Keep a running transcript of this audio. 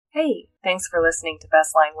Hey, thanks for listening to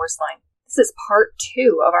Best Line, Worst Line. This is part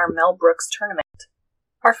 2 of our Mel Brooks tournament.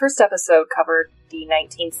 Our first episode covered the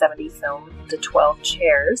 1970 film The 12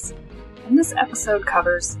 Chairs, and this episode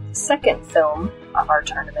covers the second film of our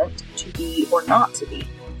tournament, To Be or Not to Be.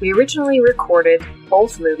 We originally recorded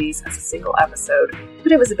both movies as a single episode,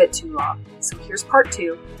 but it was a bit too long, so here's part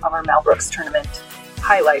 2 of our Mel Brooks tournament.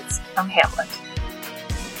 Highlights from Hamlet.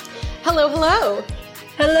 Hello, hello!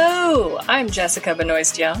 Hello! I'm Jessica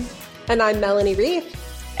Benoist Young. And I'm Melanie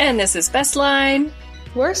Reith. And this is Best Line,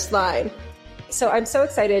 Worst Line. So I'm so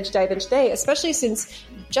excited to dive in today, especially since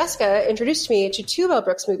Jessica introduced me to 2 Mel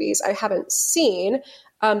Brooks movies I haven't seen.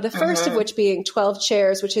 The first of which being 12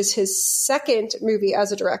 Chairs, which is his second movie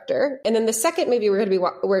as a director. And then the second movie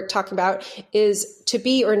we're talking about is To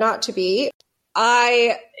Be or Not to Be.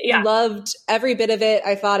 I loved every bit of it.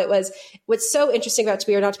 I thought it was, what's so interesting about To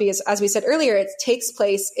Be or Not to Be is, as we said earlier, it takes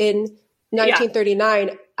place in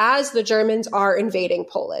 1939 as the Germans are invading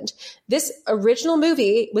Poland. This original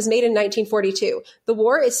movie was made in 1942. The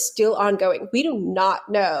war is still ongoing. We do not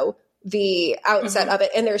know the outset of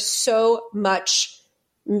it. And there's so much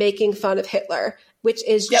making fun of Hitler, which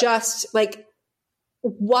is just like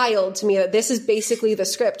wild to me that this is basically the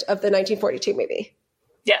script of the 1942 movie.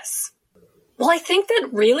 Yes. Well, I think that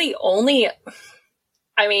really only,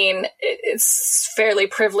 I mean, it's fairly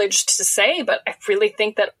privileged to say, but I really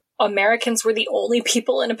think that Americans were the only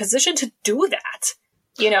people in a position to do that.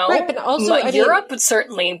 You know, right, but also Europe would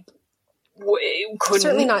certainly couldn't.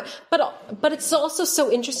 Certainly not. But it's also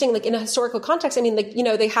so interesting, like in a historical context. I mean, like, you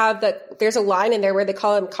know, they have that. There's a line in there where they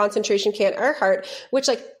call him concentration camp Earhart, which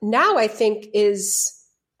like now I think is,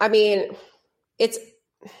 I mean, it's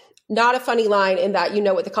not a funny line in that you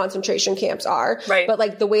know what the concentration camps are, right? But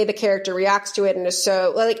like the way the character reacts to it and is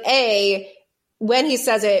so like when he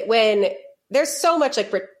says it, when there's so much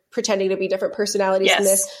like pretending to be different personalities in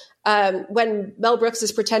this. When Mel Brooks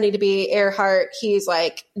is pretending to be Earhart, he's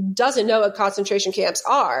like, doesn't know what concentration camps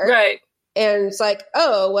are. Right. And it's like,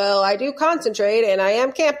 oh, well, I do concentrate and I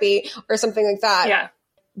am campy or something like that. Yeah.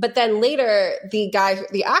 But then later,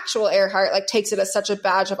 the actual Earhart, like takes it as such a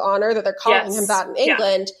badge of honor that they're calling him that in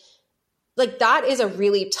England. Yeah. Like that is a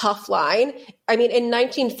really tough line. I mean, in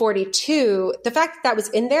 1942, the fact that was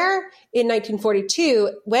in there in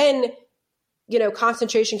 1942, when, you know,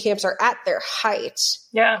 concentration camps are at their height.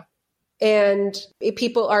 Yeah. And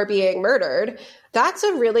people are being murdered. That's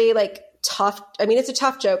a really like tough, I mean, it's a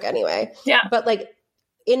tough joke anyway. Yeah. But like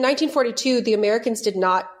in 1942, the Americans did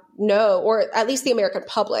not know, or at least the American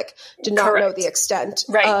public did not know the extent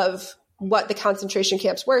of what the concentration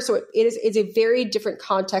camps were. So it's a very different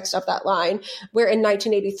context of that line, where in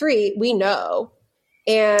 1983, we know.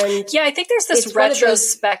 And yeah, I think there's this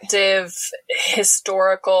retrospective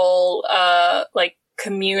historical, like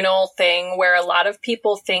communal thing where a lot of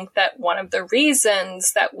people think that one of the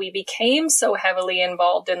reasons that we became so heavily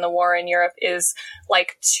involved in the war in Europe is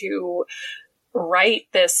like to right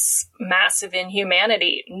this massive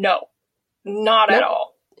inhumanity. No, not at all.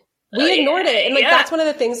 We ignored it. And like, that's one of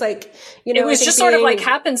the things, like, you know, it was just sort of like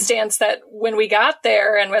happenstance that when we got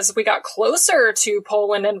there and as we got closer to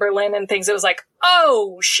Poland and Berlin and things, it was like,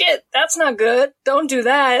 oh shit, that's not good. Don't do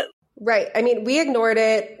that. Right. I mean, we ignored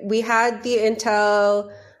it. We had the intel.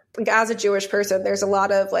 Like, as a Jewish person, there's a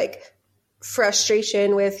lot of like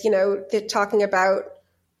frustration with, you know, talking about,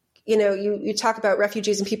 you know, you talk about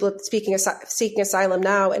refugees and people seeking asylum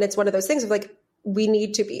now. And it's one of those things of like, we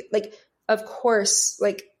need to be like, of course,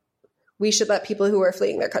 like we should let people who are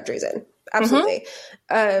fleeing their countries in. Absolutely.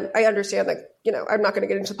 I understand, like, you know, I'm not going to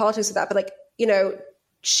get into the politics of that, but like, you know,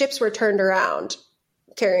 ships were turned around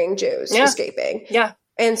carrying Jews escaping. Yeah.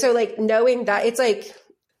 And so like knowing that, it's like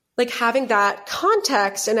having that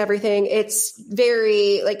context and everything, it's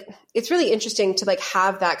very like, it's really interesting to like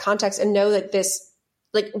have that context and know that this,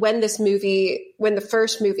 like when the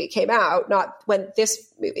first movie came out, not when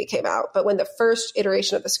this movie came out, but when the first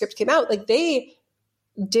iteration of the script came out, like they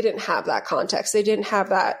didn't have that context. They didn't have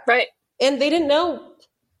that. Right. And they didn't know,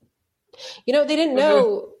 you know, they didn't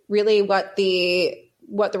know really what the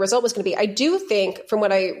result was going to be. I do think from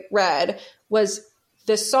what I read was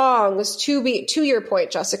the songs to your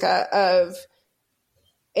point, Jessica, of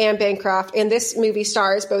Anne Bancroft, and this movie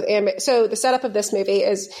stars both so the setup of this movie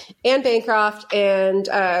is Anne Bancroft and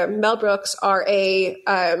Mel Brooks are a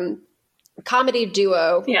comedy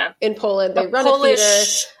duo in Poland. They run a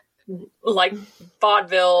theater, like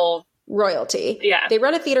vaudeville royalty. Yeah. They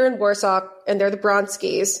run a theater in Warsaw, and they're the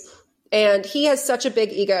Bronskis. And he has such a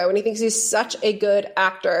big ego, and he thinks he's such a good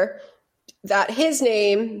actor that his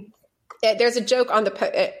name, there's a joke on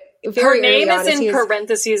very Her name early on, is in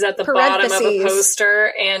parentheses at the bottom of a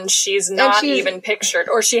poster, and she's not even pictured.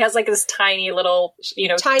 Or she has like this tiny little,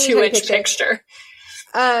 tiny 2-inch picture.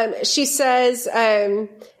 She says,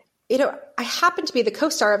 I happen to be the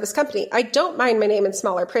co-star of this company. I don't mind my name in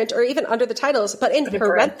smaller print or even under the titles, but in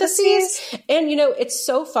parentheses. And, it's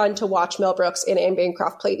so fun to watch Mel Brooks and Anne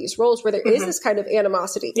Bancroft play these roles where there is this kind of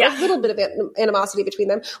animosity, a little bit of animosity between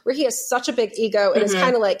them, where he has such a big ego and is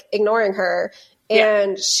kind of like ignoring her.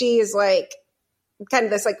 And she is like kind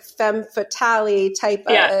of this like femme fatale type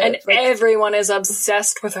of. Yeah, and like, everyone is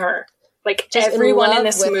obsessed with her. Like everyone in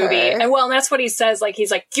this movie. And that's what he says. Like,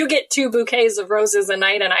 he's like, you get 2 bouquets of roses a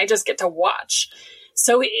night and I just get to watch.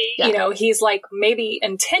 So, he's like maybe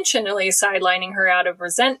intentionally sidelining her out of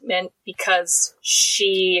resentment because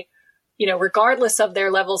she, regardless of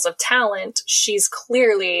their levels of talent, she's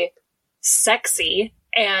clearly sexy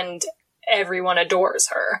and everyone adores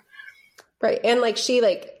her. Right. And like,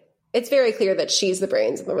 it's very clear that she's the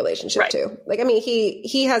brains in the relationship too. Like, I mean,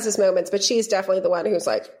 he has his moments, but she's definitely the one who's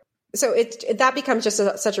like, so that becomes just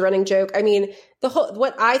such a running joke. I mean,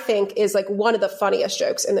 what I think is like one of the funniest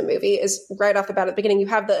jokes in the movie is right off the bat at the beginning. You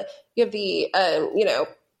have the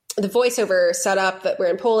voiceover set up that we're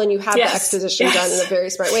in Poland. You have the exposition done in a very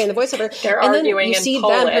smart way in the voiceover. And then you see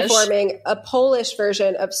them performing a Polish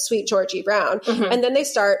version of Sweet Georgie Brown. And then they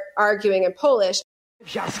start arguing in Polish.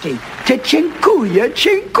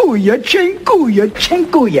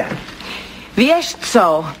 Dziękuję. Wiesz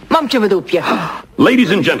co? Mam cię w dupie.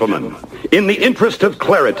 Ladies and gentlemen, in the interest of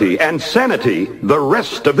clarity and sanity, the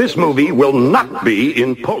rest of this movie will not be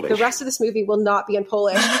in Polish. The rest of this movie will not be in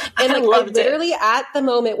Polish. And I literally at the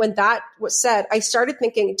moment when that was said, I started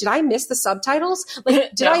thinking, did I miss the subtitles?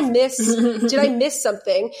 Like, did I miss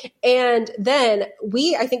something? And then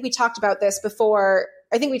I think we talked about this before.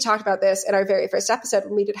 I think we talked about this in our very first episode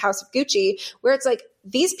when we did House of Gucci, where it's like,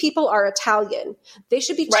 these people are Italian. They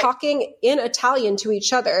should be talking in Italian to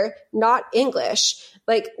each other, not English.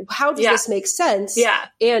 Like, how does this make sense? Yeah.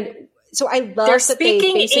 And so I love that they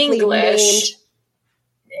basically English,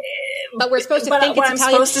 but we're supposed to think it's Italian. I'm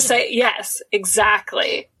supposed to say, yes,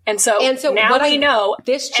 exactly. And so now we know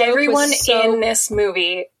everyone in this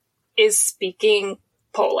movie is speaking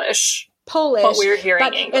Polish, but we're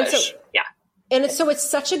hearing English. And it's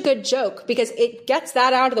such a good joke because it gets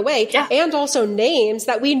that out of the way and also names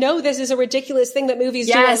that we know this is a ridiculous thing that movies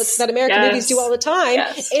do, that American movies do all the time.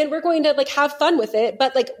 Yes. And we're going to like have fun with it,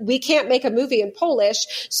 but like we can't make a movie in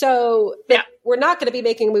Polish. So we're not going to be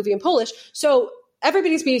making a movie in Polish. So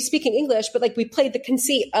everybody's be speaking English, but like we played the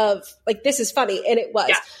conceit of like, this is funny. And it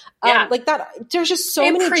was like that. There's just so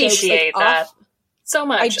many jokes. Like, that so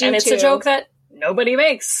much. And it's a joke that nobody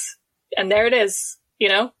makes. And there it is,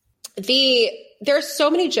 There's so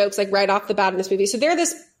many jokes like right off the bat in this movie. So they're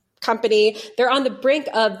this company, they're on the brink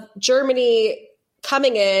of Germany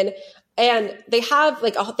coming in, and they have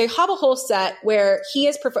a whole set where he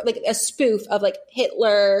is like a spoof of like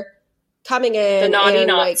Hitler coming in, the naughty and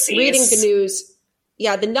Nazis. Like reading the news.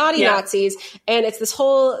 Yeah, the naughty Nazis. And it's this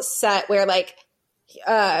whole set where like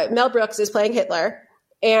Mel Brooks is playing Hitler,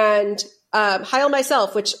 and Heil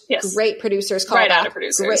Myself, which great producers call out of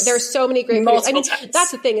producers. There's so many great producers. I mean,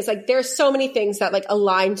 that's the thing is like there's so many things that like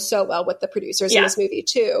align so well with the producers in this movie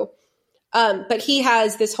too. But he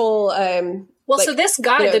has this whole so this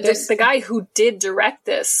guy, the guy who did direct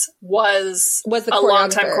this was a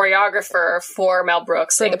longtime choreographer for Mel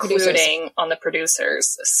Brooks, including on the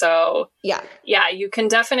producers. So you can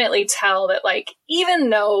definitely tell that like even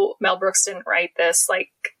though Mel Brooks didn't write this, like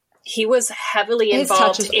he was heavily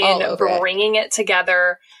involved in bringing it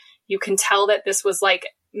together. You can tell that this was like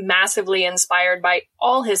massively inspired by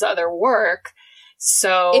all his other work.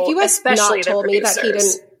 So if you had especially not told me that he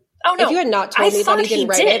didn't, if you had not told me that he didn't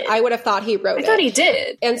write it, I would have thought he wrote it. I thought he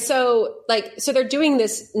did. And so they're doing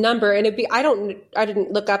this number, and I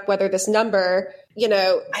didn't look up whether this number,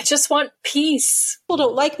 I just want peace. People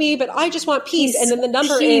don't like me, but I just want peace. And then the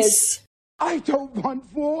number is, I don't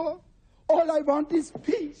want war. All I want is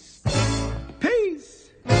peace.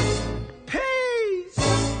 Peace. Peace.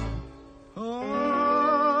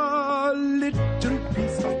 A little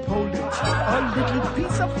piece of Poland, a little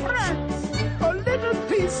piece of France, a little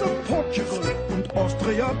piece of Portugal and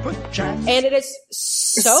Austria perchance. And it is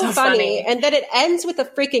so funny. And then it ends with a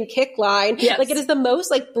freaking kick line. Yes. Like it is the most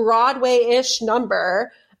like Broadway-ish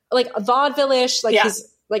number, like vaudeville-ish, like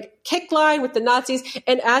like kick line with the Nazis.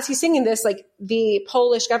 And as he's singing this, like the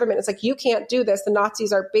Polish government is like, you can't do this. The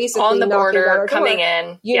Nazis are basically on the border, down our coming door.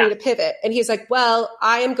 in. You need to pivot. And he's like, well,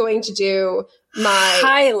 I am going to do my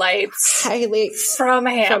highlights from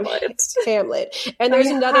Hamlet. And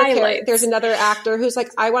there's another actor who's like,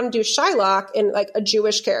 I want to do Shylock, in like a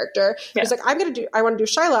Jewish character. Yeah. He's like, I want to do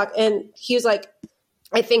Shylock. And he was like,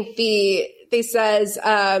 I think they says,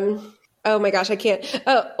 oh my gosh, I can't.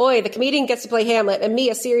 Oh, oi, the comedian gets to play Hamlet, and me,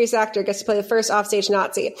 a serious actor, gets to play the first offstage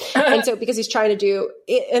Nazi. And so because he's trying to do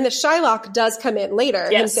it, and the Shylock does come in later,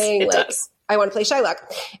 him saying like, does. I want to play Shylock.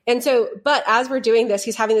 And so, but as we're doing this,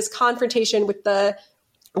 he's having this confrontation with the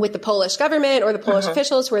Polish government or the Polish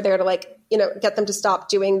officials who are there to like, you know, get them to stop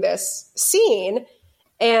doing this scene.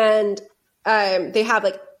 And they have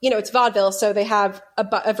like, you know, it's vaudeville. So they have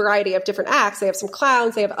a variety of different acts. They have some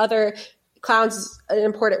clowns. They have other clowns is an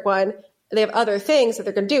important one. They have other things that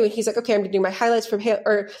they're going to do. And he's like, okay, I'm going to do my highlights from here.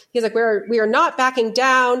 Or he's like, we are not backing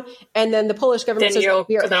down. And then the Polish government says,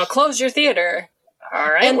 now close your theater. All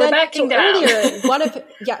right, and we're backing down. Earlier,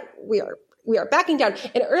 we are backing down.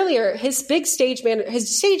 And earlier, his stage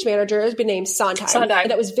manager has been named Sondheim. And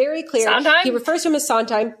that was very clear. Sondheim? He refers to him as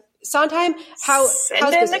Sondheim. Sondheim, how's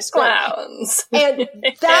business? The clowns. And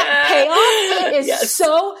that payoff is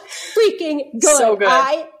so freaking good. So good.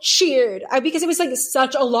 I cheered because it was like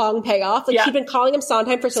such a long payoff. Like he'd been calling him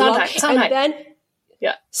Sondheim for so long. And then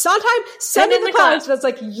Sondheim sending the clowns. That's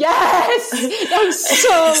like, yes, that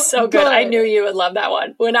was so good. I knew you would love that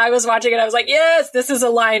one. When I was watching it, I was like, yes, this is a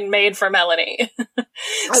line made for Melanie. It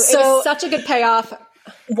was such a good payoff.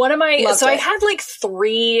 I had like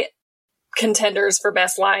 3 contenders for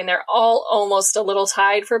best line. They're all almost a little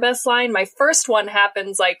tied for best line. My first one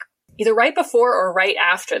happens like either right before or right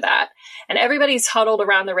after that. And everybody's huddled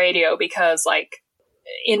around the radio because like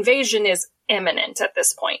invasion is imminent at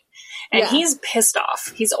this point. And he's pissed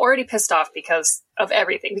off. He's already pissed off because of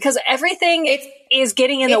everything. Because everything is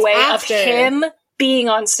getting in the way of him being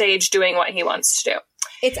on stage doing what he wants to do.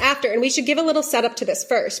 It's after. And we should give a little setup to this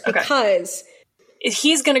first because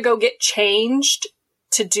he's going to go get changed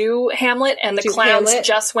to do Hamlet, and the clowns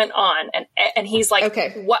just went on, and he's like,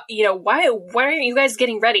 what, you know, why aren't you guys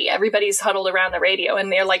getting ready? Everybody's huddled around the radio,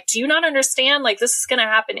 and they're like, do you not understand? Like, this is going to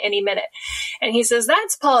happen any minute. And he says,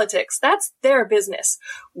 that's politics. That's their business.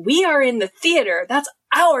 We are in the theater. That's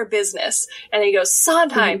our business. And he goes,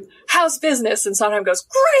 Sondheim, how's business? And Sondheim goes,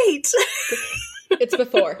 great. It's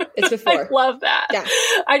before. I love that. Yeah.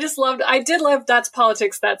 I did love that's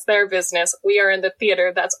politics. That's their business. We are in the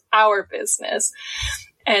theater. That's our business.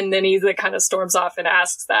 And then he like kind of storms off and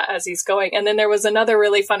asks that as he's going. And then there was another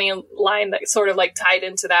really funny line that sort of like tied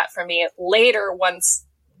into that for me later, once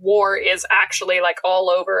war is actually like all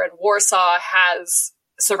over and Warsaw has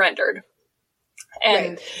surrendered.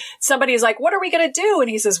 And somebody's like, what are we going to do? And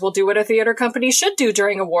he says, we'll do what a theater company should do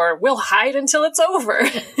during a war. We'll hide until it's over.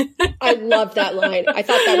 I love that line. I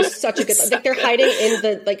thought that was such a good line.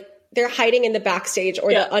 Like they're hiding in the backstage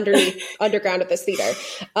or the underground of this theater.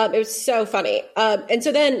 It was so funny. And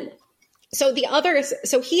so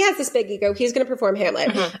he has this big ego. He's going to perform Hamlet.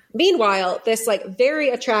 Mm-hmm. Meanwhile, this like very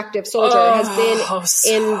attractive soldier has been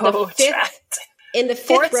in the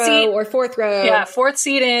fifth row or fourth row. Yeah. 4th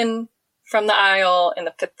seat in from the aisle in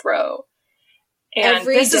the 5th row. And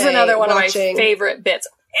this is another one of my favorite bits.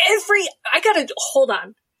 Hold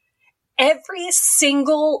on. Every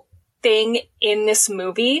single thing in this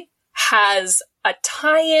movie has a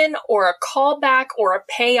tie-in or a callback or a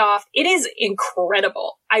payoff. It is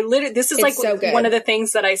incredible. This is like so one of the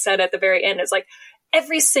things that I said at the very end is like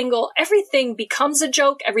everything becomes a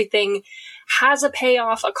joke. Everything has a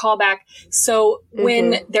payoff, a callback. So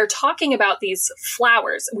when they're talking about these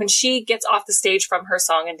flowers, when she gets off the stage from her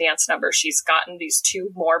song and dance number, she's gotten these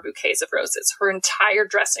 2 more bouquets of roses. Her entire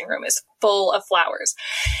dressing room is full of flowers.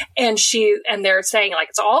 And they're saying like,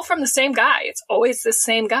 it's all from the same guy. It's always the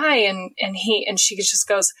same guy. And she just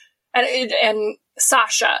goes, and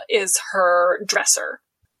Sasha is her dresser.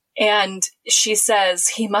 And she says,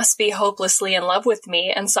 he must be hopelessly in love with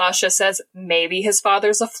me. And Sasha says, maybe his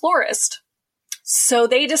father's a florist. So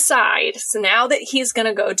they decide, so now that he's going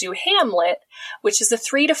to go do Hamlet, which is a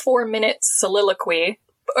 3 to 4 minute soliloquy,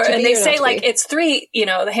 and they say like it's 3, you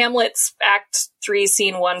know, the Hamlet's act 3,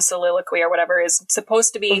 scene 1 soliloquy or whatever is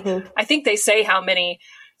supposed to be, I think they say how many,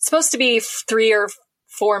 it's supposed to be 3 or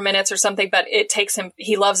 4 minutes or something, but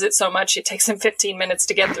he loves it so much, it takes him 15 minutes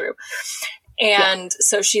to get through. And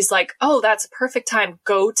so she's like, oh, that's a perfect time.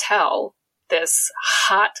 Go tell this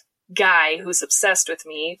hot guy who's obsessed with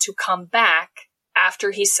me to come back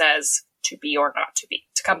after he says to be or not to be,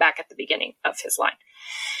 to come back at the beginning of his line.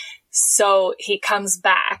 So he comes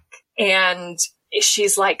back and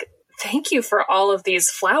she's like, thank you for all of these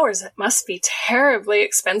flowers. It must be terribly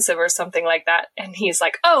expensive or something like that. And he's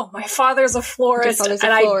like, oh, my father's a florist.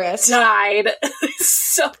 I died. It's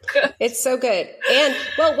so good. It's so good. And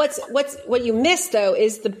well, what you missed though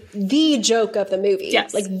is the joke of the movie.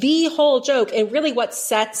 Yes. Like the whole joke, and really what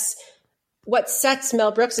sets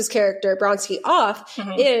Mel Brooks's character Bronski off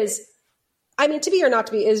is, I mean, To Be or Not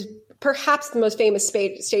to Be is perhaps the most famous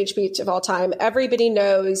stage speech of all time. Everybody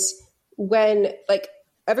knows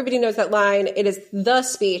everybody knows that line. It is the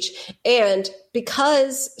speech. And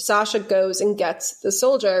because Sasha goes and gets the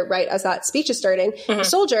soldier right as that speech is starting, the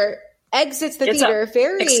soldier exits the theater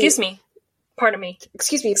Excuse me. Pardon me.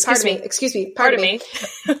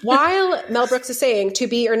 While Mel Brooks is saying to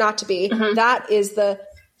be or not to be, that is the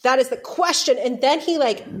question. And then he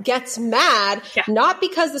like gets mad, not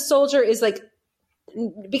because the soldier is like,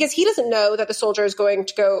 because he doesn't know that the soldier is going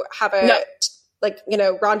to go have a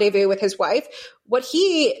rendezvous with his wife. What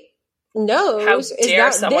he knows is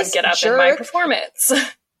that someone this get up jerk in my performance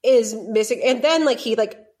is missing. And then like he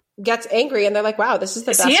like gets angry, and they're like, "Wow, this is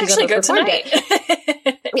the best he's ever performed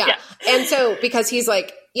it." Yeah. And so because he's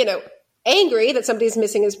like, angry that somebody's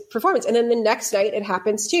missing his performance, and then the next night it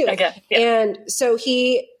happens too. Again, and so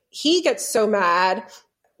he gets so mad.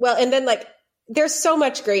 Well, and then like, there's so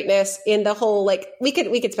much greatness in the whole, like, we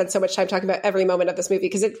could spend so much time talking about every moment of this movie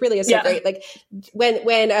because it really is so great. Like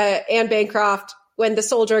when Anne Bancroft, when the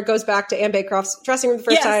soldier goes back to Anne Bancroft's dressing room the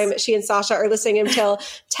first time, she and Sasha are listening to him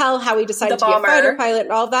tell how he decided to be a fighter pilot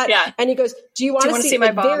and all of that. Yeah. And he goes, do you want to see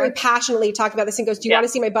my bomber? Very passionately talking about this and goes, do you want to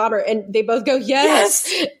see my bomber? And they both go, yes.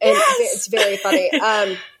 And it's very funny.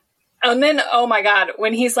 And then, oh my God,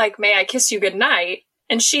 when he's like, may I kiss you goodnight?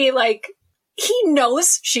 And she like, he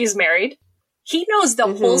knows she's married. He knows the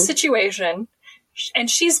whole situation, and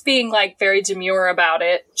she's being like very demure about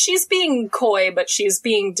it. She's being coy, but she's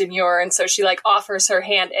being demure. And so she like offers her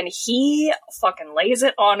hand, and he fucking lays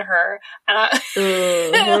it on her.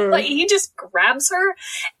 Like he just grabs her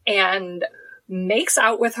and makes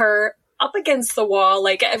out with her up against the wall.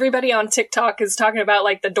 Like everybody on TikTok is talking about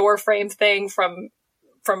like the door frame thing from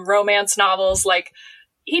romance novels. Like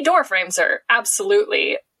he door frames her.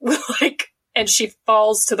 Absolutely. Like, and she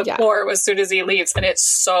falls to the floor as soon as he leaves. And it's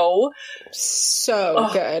so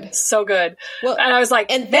good. So good. Well, and I was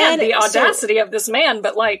like, and then the audacity of this man,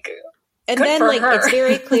 but like, and then like, her. It's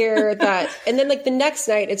very clear that, and then like the next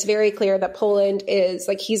night, it's very clear that Poland is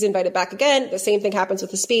like, he's invited back again. The same thing happens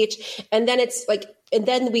with the speech. And then it's like, and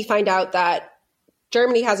then we find out that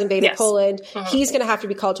Germany has invaded Poland. He's going to have to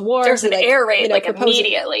be called to war. There's an air raid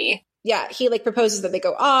immediately. Yeah. He like proposes that they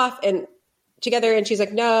go off and together, and she's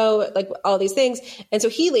like, no, like all these things. And so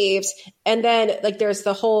he leaves. And then like, there's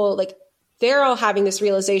the whole, like, they're all having this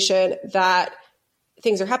realization that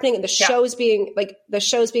things are happening and the show's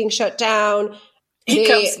being shut down.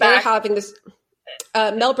 They're having this,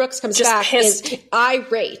 Mel Brooks comes just back pissed. Is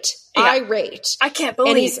irate. I can't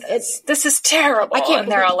believe this is terrible.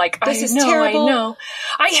 And they're all like, this is terrible. I know.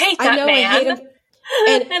 I hate that man. I hate him.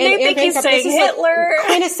 And they think he's saying Hitler. Like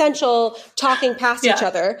quintessential talking past each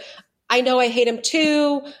other. I know I hate him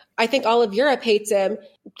too. I think all of Europe hates him.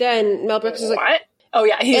 Then Mel Brooks is like, what? Oh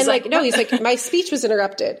yeah. He's like, no, he's like, my speech was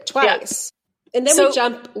interrupted twice. Yeah. And then we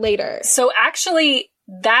jump later. So actually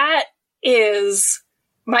that is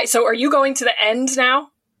so are you going to the end now?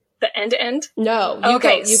 The end? No. You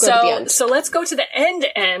go to the end. So let's go to the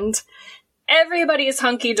end. Everybody is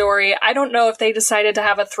hunky-dory. I don't know if they decided to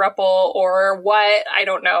have a throuple or what. I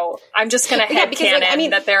don't know. I'm just going to headcanon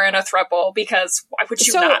that they're in a throuple because why would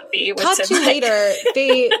you not be? Cut to later.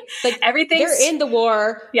 They they're in the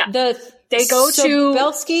war. Yeah. They go to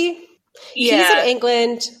Belsky. Yeah.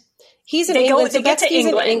 He's in England. They get to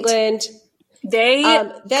England. They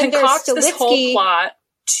then concoct this whole plot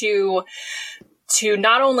to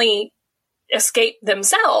not only escape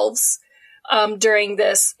themselves. During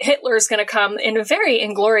this, Hitler's going to come in a very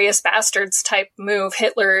Inglourious Bastards type move.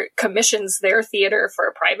 Hitler commissions their theater for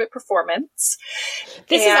a private performance.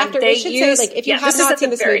 This is after, they should say, like, if you have not seen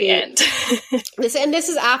this movie, this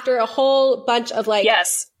is after a whole bunch of like,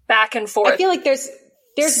 back and forth. I feel like there's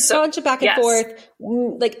a bunch of back and forth.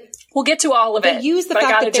 Like, we'll get to all of it. They use the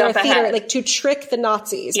fact that they're a theater, like, to trick the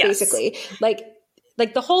Nazis, basically. Like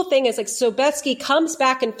the whole thing is like, Sobieski comes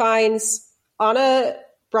back and finds Anna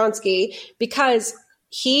Bronski because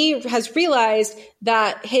he has realized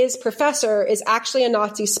that his professor is actually a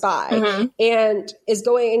Nazi spy and is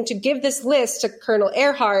going to give this list to Colonel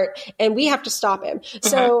Earhart, and we have to stop him.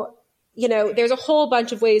 So there's a whole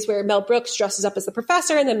bunch of ways where Mel Brooks dresses up as the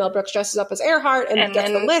professor, and then Mel Brooks dresses up as Earhart and gets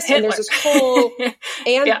the list. Hitler. And there's this whole,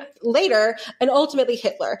 and later, and ultimately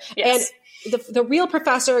Hitler. Yes. And the real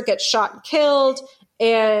professor gets shot and killed.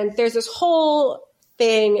 And there's this whole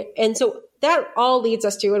thing. And so that all leads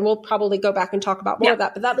us to, and we'll probably go back and talk about more of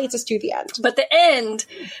that, but that leads us to the end. But the end,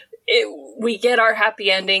 we get our happy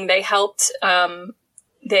ending. They helped,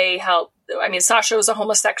 Sasha was a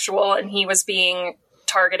homosexual and he was being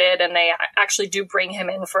targeted, and they actually do bring him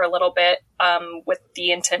in for a little bit with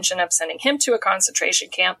the intention of sending him to a concentration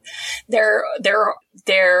camp. They're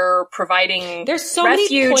providing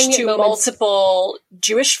refuge to multiple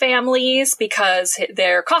Jewish families because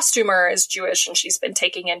their costumer is Jewish, and she's been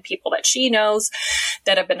taking in people that she knows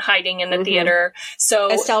that have been hiding in the theater.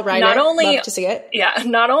 So Estelle Reiner, not only love to see it. Yeah,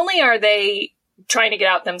 not only are they trying to get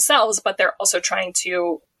out themselves, but they're also trying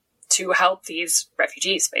to help these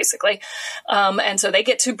refugees, basically. And so they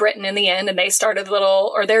get to Britain in the end, and they started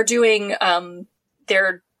they're doing,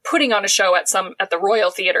 they're putting on a show at the Royal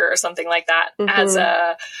Theatre or something like that as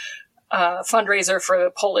a fundraiser for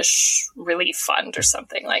the Polish Relief Fund or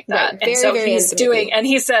something like that. Right. And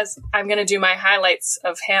he says, I'm going to do my highlights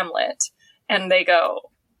of Hamlet. And they go,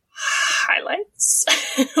 highlights?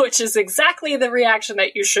 Which is exactly the reaction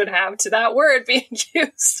that you should have to that word being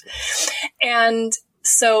used. And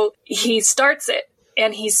so he starts it,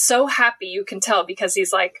 and he's so happy, you can tell, because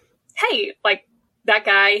he's like, hey, like, that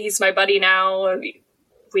guy, he's my buddy now.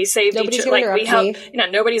 We saved each other. Like, we help.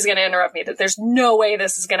 Nobody's going to interrupt me. That there's no way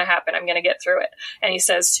this is going to happen. I'm going to get through it. And he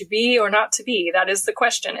says, to be or not to be, that is the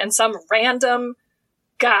question. And some random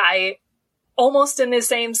guy, almost in the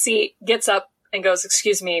same seat, gets up and goes,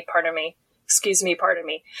 excuse me, pardon me. Excuse me, pardon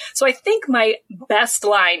me. So I think my best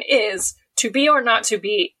line is, to be or not to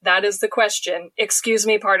be, that is the question. Excuse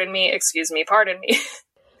me, pardon me. Excuse me, pardon me.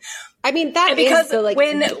 I mean, that because is the, like,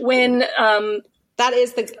 when that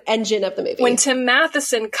is the engine of the movie. When Tim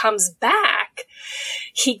Matheson comes back,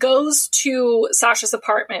 he goes to Sasha's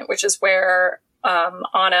apartment, which is where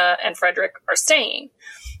Anna and Frederick are staying.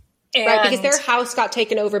 And right, because their house got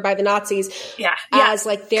taken over by the Nazis as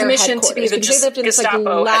like their commissioned headquarters. To be the they lived in this like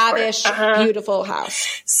lavish, beautiful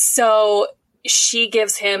house. So she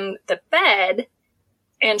gives him the bed,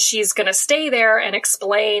 and she's going to stay there and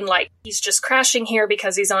explain, like, he's just crashing here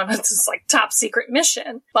because he's on this like top secret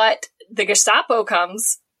mission. But the Gestapo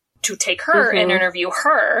comes to take her and interview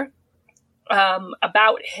her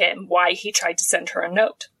about him, why he tried to send her a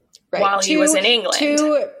note while he was in England.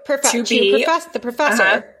 The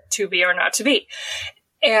professor. To be or not to be.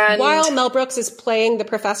 And while Mel Brooks is playing the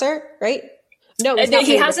professor, right? No, he's not.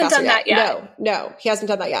 He hasn't done that yet. No, he hasn't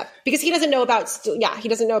done that yet because he doesn't know about. He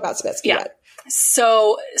doesn't know about Smitsky yet.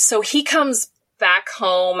 So he comes back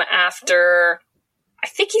home after. I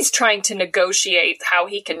think he's trying to negotiate how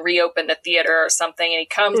he can reopen the theater or something, and he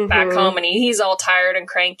comes back home and he's all tired and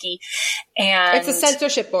cranky. And it's the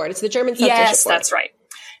censorship board. It's the German censorship board. Yes, that's right.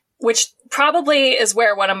 Which probably is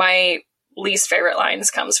where one of my least favorite lines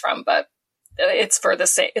comes from, but it's for the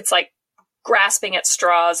same. It's like grasping at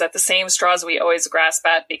straws, at the same straws we always grasp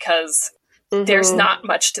at, because there's not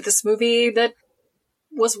much to this movie that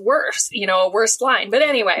was worse, a worse line. But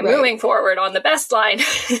anyway, moving forward on the best line.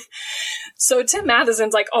 So Tim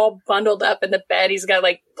Matheson's like all bundled up in the bed. He's got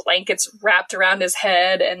like blankets wrapped around his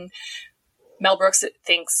head, and Mel Brooks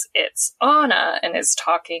thinks it's Anna and is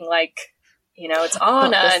talking like, it's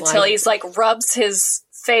Anna until he's like rubs his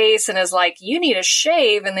face and is like, you need a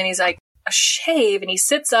shave. And then he's like, a shave? And he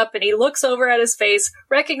sits up and he looks over at his face,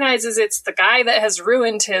 recognizes it's the guy that has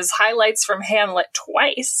ruined his highlights from Hamlet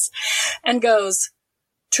twice, and goes,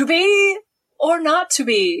 to be or not to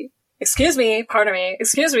be? Excuse me, pardon me.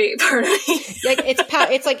 Excuse me, pardon me. Like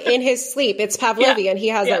it's like in his sleep. It's Pavlovian. He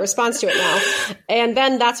has that response to it now. And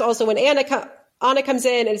then that's also when Anna comes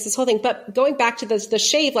in, and it's this whole thing. But going back to the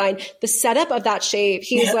shave line, the setup of that shave,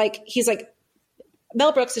 he's like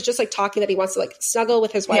Mel Brooks is just like talking that he wants to like snuggle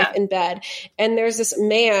with his wife in bed. And there's this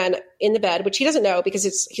man in the bed, which he doesn't know because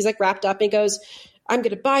he's like wrapped up, and he goes, I'm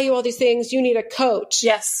going to buy you all these things. You need a coat.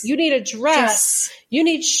 Yes. You need a dress. Yes. You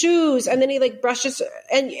need shoes. And then he like brushes,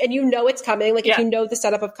 and it's coming. Like if you know the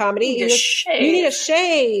setup of comedy, you need a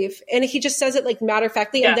shave. And he just says it like matter of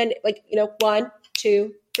factly. And then like, 1,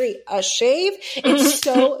 2, 3, a shave. It's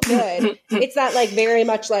so good. It's that like very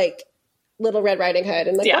much like Little Red Riding Hood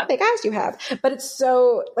and like what big eyes you have. But it's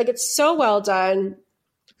so well done.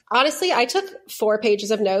 Honestly, I took 4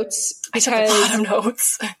 pages of notes. I took a lot of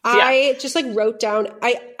notes. I just like wrote down,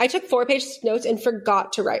 I took 4 pages of notes and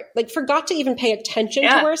forgot to even pay attention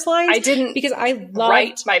to worst lines. I didn't because I loved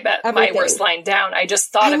write my worst line down. I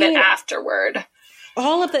just thought of it afterward.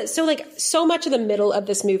 all of that. So like so much of the middle of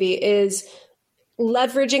this movie is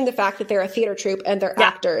leveraging the fact that they're a theater troupe and they're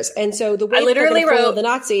actors. And so the way I literally they're wrote the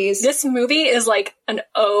Nazis. This movie is like an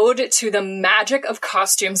ode to the magic of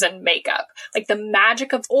costumes and makeup, like the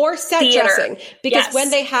magic of or set theater. dressing. Because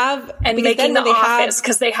when they have and making the office,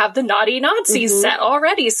 because they have the naughty Nazis set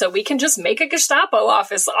already, so we can just make a Gestapo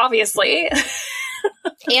office, obviously.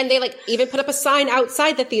 And they like even put up a sign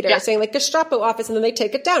outside the theater saying like Gestapo office, and then they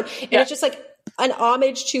take it down. And it's just like an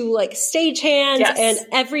homage to like stagehands and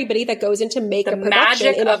everybody that goes into makeup the production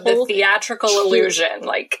magic in of the theatrical illusion.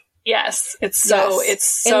 Like, it's so.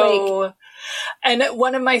 And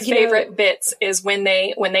one of my favorite bits is when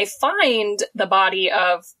they find the body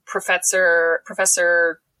of Professor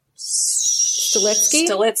Stilitsky,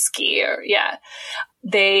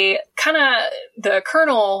 they the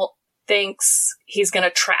colonel thinks he's going to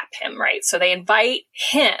trap him, right? So they invite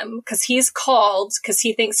him because he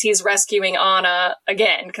thinks he's rescuing Anna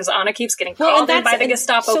again, because Anna keeps getting called in by the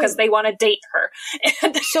Gestapo because they want to date her.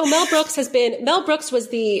 So Mel Brooks at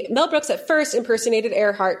first impersonated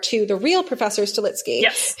Earhart to the real Professor Stilitsky,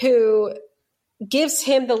 who gives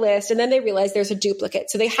him the list, and then they realize there's a duplicate.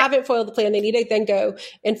 So they haven't foiled the plan. They need to then go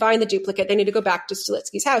and find the duplicate. They need to go back to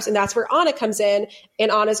Stilitsky's house. And that's where Anna comes in, and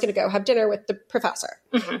Anna's going to go have dinner with the professor.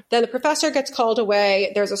 Then the professor gets called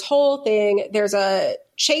away. There's this whole thing. There's a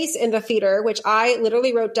chase in the theater, which I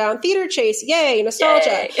literally wrote down, theater chase. Yay,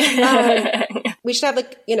 nostalgia. Yay. We should have a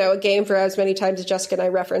game for as many times as Jessica and I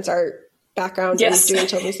reference our background in doing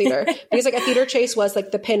children's theater, because like a theater chase was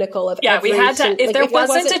like the pinnacle of we had to, if there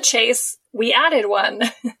wasn't a chase, we added one.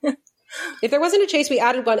 If there wasn't a chase, we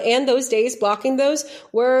added one, and those days blocking those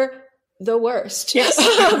were the worst. Yes.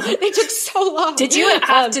 They took so long. Did you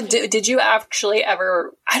actually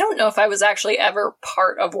ever, I don't know if I was actually ever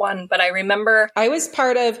part of one, but I remember I was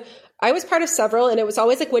part of several, and it was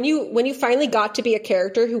always like when you finally got to be a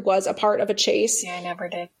character who was a part of a chase. Yeah, I never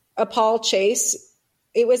did. A Paul chase.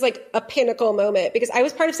 It was like a pinnacle moment, because I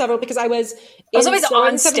was part of several, because I was always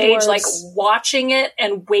on stage, like watching it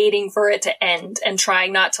and waiting for it to end and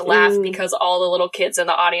trying not to laugh because all the little kids in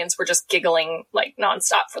the audience were just giggling like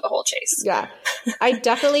nonstop for the whole chase. Yeah. I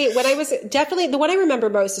definitely, the one I remember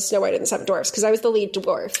most is Snow White and the Seven Dwarfs, because I was the lead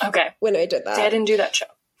dwarf. Okay. When I did that. I didn't do that show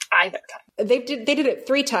either time. They did it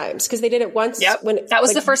 3 times, because they did it once. Yep. When that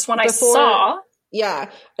was the first one I saw. Yeah.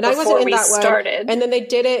 And I wasn't in that one. And then they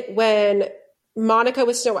did it when Monica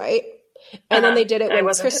was Snow White, and then they did it when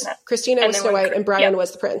Christina was Snow White and Brian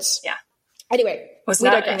was the prince. Yeah. Anyway, was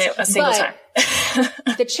not in it a single time.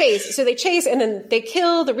 The chase. So they chase, and then they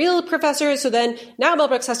kill the real professor. So then now Mel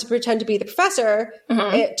Brooks has to pretend to be the professor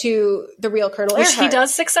to the real Colonel Earhart. Which he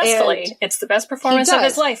does successfully. And it's the best performance of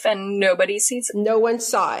his life, and nobody sees it. No one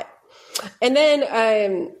saw it. And then,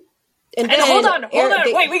 and hold on.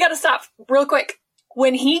 Wait, we got to stop real quick.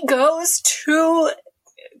 When he goes to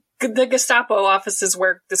the Gestapo offices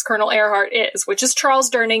where this Colonel Earhart is, which is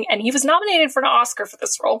Charles Durning, and he was nominated for an Oscar for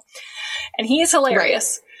this role, and he is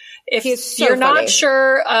hilarious. Right. If you're not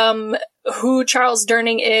sure who Charles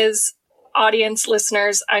Durning is, audience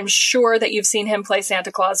listeners, I'm sure that you've seen him play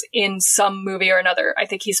Santa Claus in some movie or another. I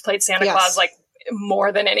think he's played Santa Claus like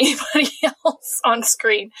more than anybody else on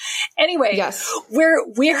screen. Anyway,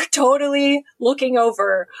 we're totally looking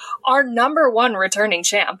over our number 1 returning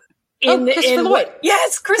champ. Christopher Lloyd.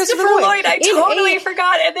 Yes, Christopher Lloyd. I totally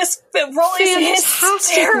forgot. And this role is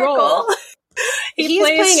hysterical. Role. He is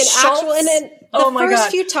playing an actual, and then the first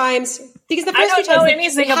few times, because the first few times I don't know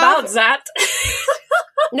anything about that.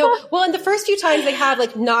 No, well, in the first few times they have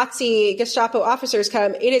like Nazi Gestapo officers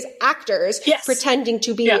come, it is actors pretending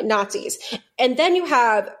to be Nazis. And then you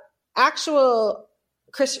have actual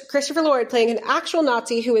Christopher Lloyd playing an actual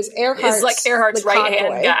Nazi who is Earhart's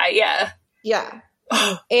right-hand guy, Yeah.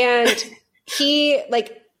 And he,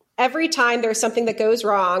 like, every time there's something that goes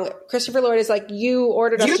wrong, Christopher Lloyd is like, you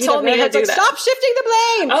ordered us to do that. You told me to do that. Stop shifting the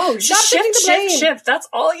blame! Oh, shift. That's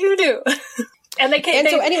all you do. And going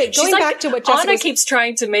back to what Jessica Anna keeps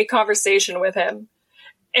trying to make conversation with him,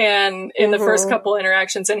 and in the first couple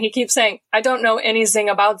interactions, and he keeps saying, I don't know anything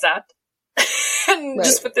about that. And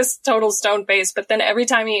just with this total stone face. But then every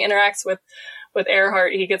time he interacts with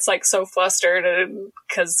Earhart, he gets like so flustered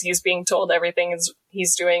because he's being told everything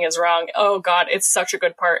he's doing is wrong. Oh God, it's such a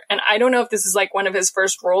good part. And I don't know if this is like one of his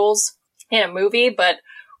first roles in a movie, but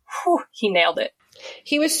he nailed it.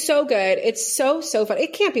 He was so good. It's so fun.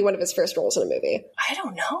 It can't be one of his first roles in a movie. I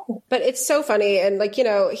don't know. But it's so funny. And like,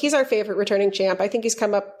 he's our favorite returning champ. I think he's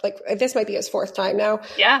come up, like, this might be his 4th time now.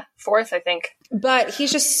 Yeah, 4th, I think. But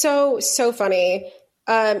he's just so funny.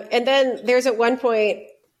 And then there's at one point,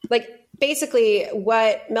 like, basically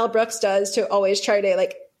what Mel Brooks does to always try to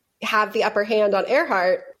like have the upper hand on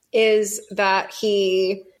Earhart is that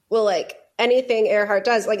he will, like, anything Earhart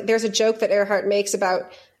does, like, there's a joke that Earhart makes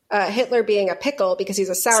about Hitler being a pickle because he's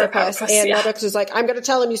a sourpuss, and Mel Brooks is like, I'm going to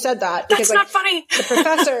tell him you said that because that's not funny.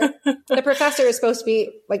 the professor is supposed to be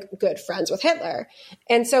like good friends with Hitler.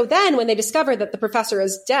 And so then when they discover that the professor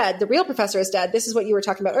is dead, the real professor is dead, this is what you were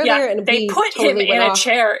talking about earlier. Yeah, and they put him in a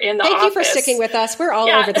chair in the office. Thank you for sticking with us. We're all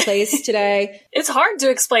over the place today. It's hard to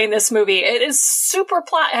explain this movie. It is super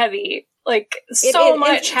plot heavy. Like, so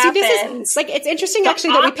much happens. See, this is, like, it's interesting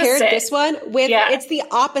actually that we paired this one with, it's the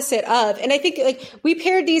opposite of, and I think, like, we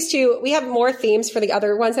paired these two, we have more themes for the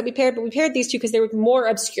other ones that we paired, but we paired these two because they were more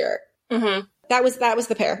obscure. Mm-hmm. That was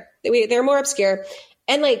the pair. They're more obscure.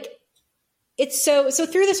 And, like, it's so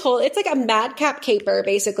through this whole, it's like a madcap caper,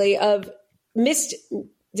 basically, of missed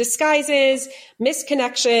disguises, missed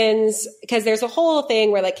connections, because there's a whole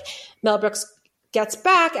thing where, like, Mel Brooks gets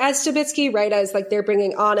back as Stavisky, right as, like, they're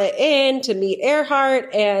bringing Anna in to meet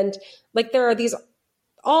Earhart, and, like, there are these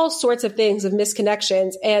all sorts of things of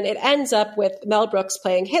misconnections, and it ends up with Mel Brooks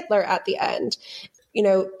playing Hitler at the end, you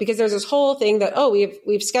know, because there's this whole thing that,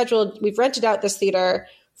 we've rented out this theater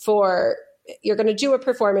for, you're going to do a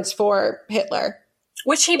performance for Hitler,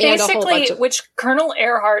 which which Colonel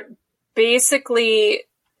Earhart basically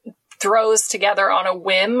throws together on a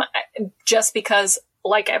whim, just because,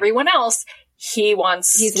 like everyone else, he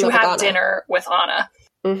wants to have dinner with Anna.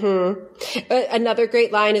 Mm-hmm. Another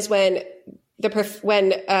great line is when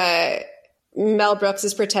Mel Brooks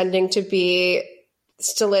is pretending to be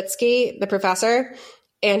Stilitsky, the professor,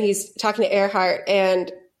 and he's talking to Earhart,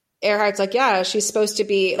 and Earhart's like, yeah, she's supposed to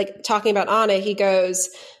be, like, talking about Anna. He goes,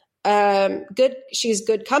 she's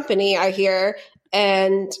good company, I hear.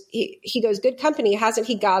 And he goes, good company. Hasn't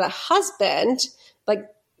he got a husband? Like,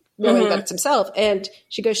 knowing that it's himself. And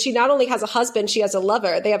she goes, she not only has a husband, she has a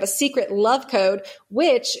lover. They have a secret love code,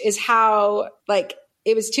 which is how, like,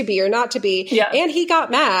 it was to be or not to be. Yeah. And he got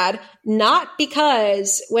mad, not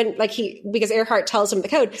because because Earhart tells him the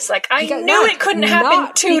code. It's like, I knew it couldn't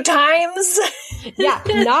happen two times. Yeah.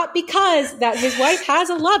 Not because that his wife has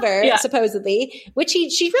a lover, supposedly, which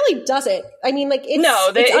she really doesn't. I mean, like,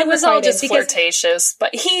 it was all just flirtatious,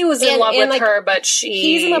 but he was in love with her, but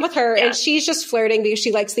he's in love with her, and she's just flirting because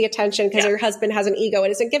she likes the attention because her husband has an ego and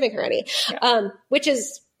isn't giving her any, which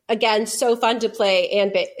is, again, so fun to play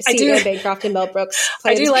and see Anne Bancroft and Mel Brooks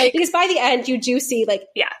play. Because by the end, you do see, like,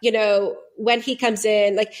 you know, when he comes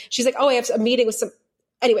in, like, she's like, oh, I have a meeting with some,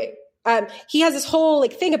 anyway, he has this whole,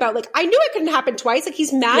 like, thing about, like, I knew it couldn't happen twice. Like,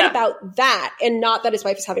 he's mad about that and not that his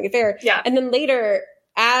wife is having an affair. Yeah. And then later,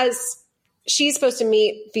 as she's supposed to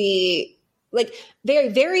meet the, like, very,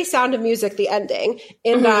 very Sound of Music, the ending,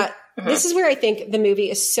 in that this is where I think the movie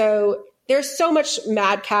is so, there's so much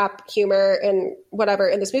madcap humor and whatever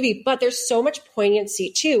in this movie, but there's so much poignancy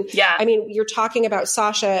too. Yeah. I mean, you're talking about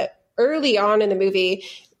Sasha early on in the movie.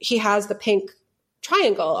 He has the pink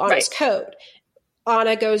triangle on his coat.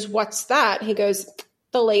 Anna goes, what's that? He goes,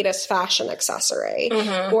 the latest fashion accessory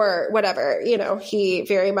or whatever. You know, he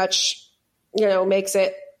very much, you know, makes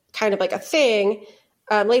it kind of like a thing,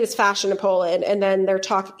 latest fashion in Poland. And then they're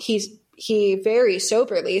he very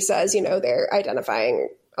soberly says, you know, they're identifying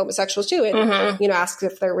homosexuals too, and you know, asks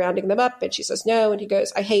if they're rounding them up, and she says no, and he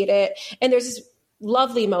goes, I hate it. And there's this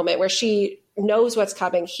lovely moment where she knows what's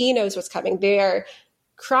coming, he knows what's coming, they're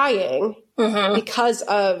crying because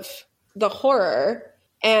of the horror,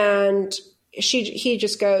 and he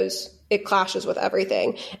just goes, it clashes with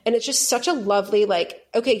everything. And it's just such a lovely, like,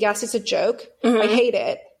 okay, yes, it's a joke, I hate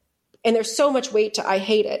it, and there's so much weight to I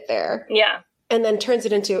hate it there, and then turns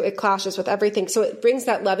it into it clashes with everything. So it brings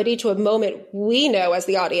that levity to a moment we know as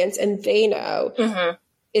the audience and they know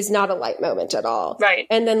is not a light moment at all. Right.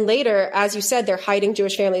 And then later, as you said, they're hiding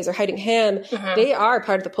Jewish families, they're hiding him. They are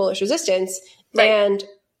part of the Polish resistance. Right. And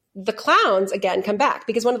the clowns, again, come back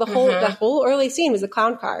because one of the whole early scene was the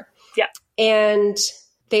clown car. Yeah. And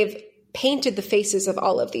they've painted the faces of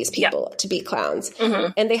all of these people to be clowns.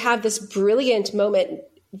 And they have this brilliant moment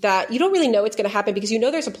that you don't really know it's going to happen because you know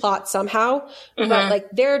there's a plot somehow, but like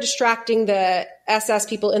they're distracting the SS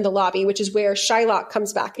people in the lobby, which is where Shylock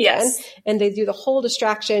comes back again. And they do the whole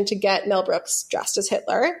distraction to get Mel Brooks dressed as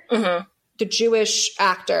Hitler. The Jewish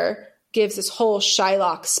actor gives this whole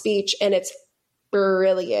Shylock speech, and it's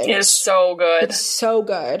brilliant. It is so good. It's so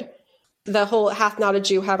good. The whole hath not a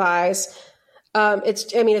Jew have eyes.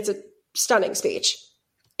 It's a stunning speech.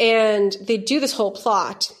 And they do this whole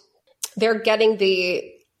plot. They're getting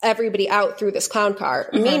everybody out through this clown car.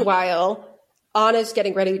 Meanwhile, Anna's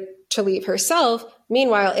getting ready to leave herself.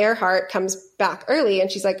 Meanwhile, Earhart comes back early, and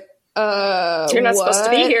she's like, you're not supposed to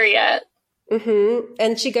be here yet.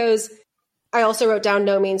 And she goes, I also wrote down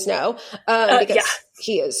no means no, because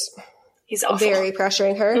he's awful. Very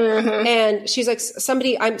pressuring her. Mm-hmm. And she's like,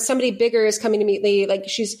 somebody bigger is coming to meet me. Like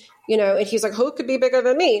she's, and he's like, who could be bigger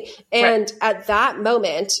than me? And at that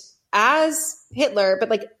moment, as Hitler, but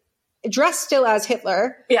like dressed still as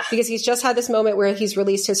Hitler, because he's just had this moment where he's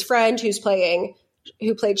released his friend who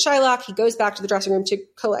played Shylock. He goes back to the dressing room to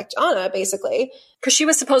collect Anna, basically. Because she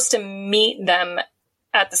was supposed to meet them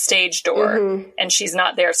at the stage door, and she's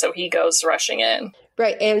not there, so he goes rushing in.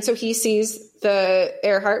 Right, and so he sees the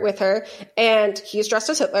Earhart with her, and he's dressed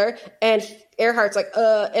as Hitler, and Earhart's like,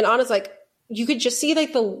 and Anna's like, you could just see,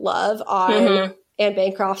 like, the love on Anne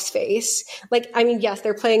Bancroft's face. Like, I mean, yes,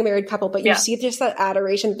 they're playing a married couple, but you see just that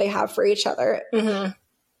adoration that they have for each other. Mm-hmm.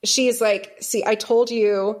 She's like, see, I told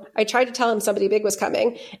you, I tried to tell him somebody big was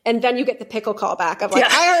coming. And then you get the pickle call back of like,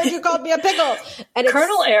 I heard you called me a pickle. And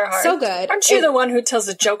Colonel Earhart. So good. Aren't you the one who tells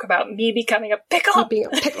a joke about me becoming a pickle? Being a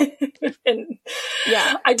pickle. And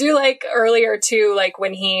I do like earlier too, like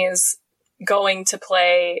when he's going to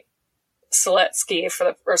play Stiletsky for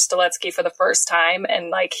the first time, and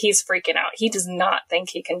like he's freaking out. He does not think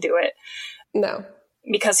he can do it. No.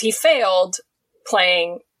 Because he failed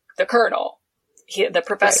playing the Colonel. The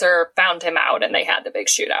professor found him out, and they had the big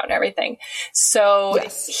shootout and everything. So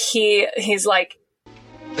he's like,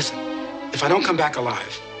 listen, if I don't come back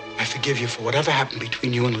alive, I forgive you for whatever happened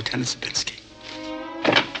between you and Lieutenant Zabinski.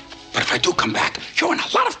 But if I do come back, you're in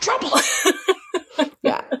a lot of trouble.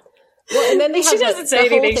 Yeah. Well, and then she doesn't say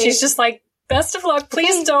anything. She's just like, best of luck.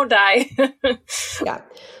 Please don't die. Yeah.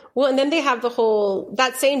 Well, and then they have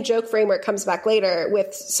that same joke framework comes back later with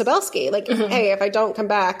Sabelsky. Like, hey, if I don't come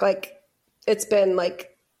back, like, it's been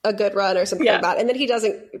like a good run or something like that. And then he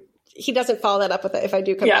doesn't follow that up with it if I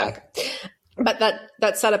do come back. But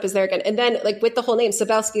that setup is there again. And then like with the whole name,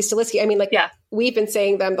 Sabelsky, Stiletsky, I mean, like we've been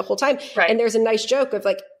saying them the whole time. Right. And there's a nice joke of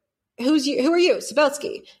like, who are you?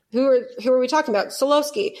 Sabelsky. Who are we talking about?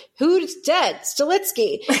 Solowski. Who's dead?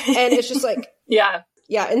 Stiletsky. And it's just like, Yeah.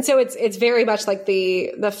 And so it's very much like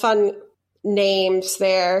the fun names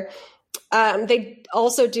there. They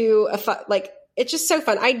also do it's just so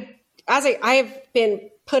fun. I have been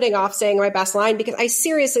putting off saying my best line because I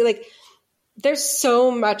seriously like, there's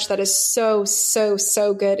so much that is so, so,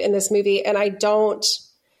 so good in this movie. And I don't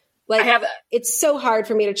like, it's so hard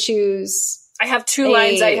for me to choose. I have two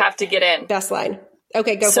lines I have to get in. Best line.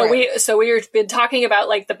 Okay, go for it. So we've been talking about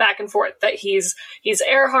like the back and forth that he's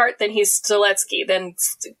Earhart, then he's Stiletsky. Then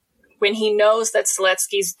when he knows that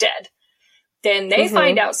Stiletsky's dead, then they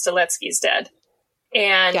find out Stiletsky's dead.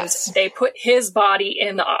 And they put his body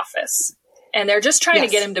in the office, and they're just trying to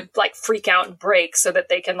get him to like freak out and break so that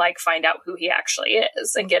they can like find out who he actually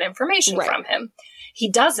is and get information from him. He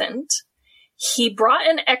doesn't. He brought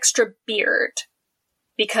an extra beard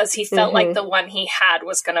because he felt like the one he had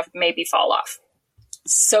was going to maybe fall off.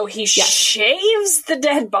 So he shaves the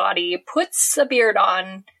dead body, puts a beard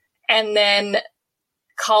on, and then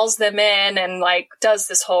calls them in and like does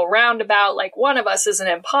this whole roundabout, like one of us is an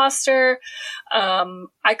imposter.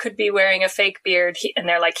 I could be wearing a fake beard. And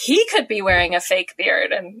they're like, he could be wearing a fake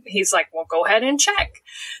beard. And he's like, well, go ahead and check.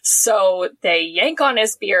 So they yank on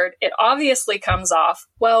his beard. It obviously comes off.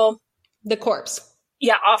 Well, the corpse.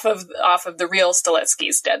 Yeah, off of the real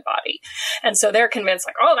Stiletsky's dead body. And so they're convinced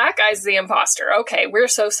like, oh, that guy's the imposter. Okay, we're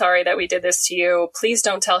so sorry that we did this to you. Please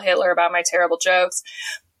don't tell Hitler about my terrible jokes.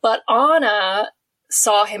 But Anna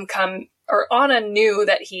saw him come, or Anna knew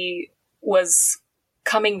that he was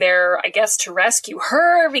coming there, I guess, to rescue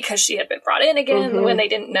her because she had been brought in again when they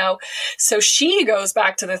didn't know. So she goes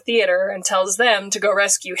back to the theater and tells them to go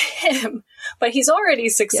rescue him. But he's already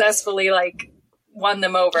successfully like won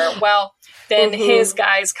them over. Well, then his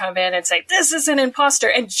guys come in and say, this is an imposter.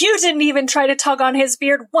 And you didn't even try to tug on his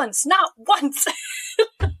beard once, not once.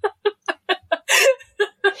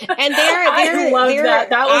 And I love that.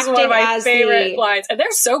 That was one of my favorite lines. And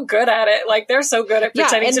they're so good at it. Like, they're so good at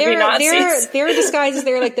pretending to be Nazis. They're disguised.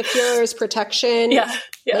 They're like the Fuhrer's protection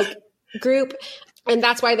like, group. And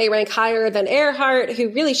that's why they rank higher than Earhart, who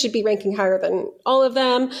really should be ranking higher than all of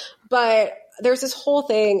them. But there's this whole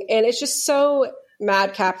thing, and it's just so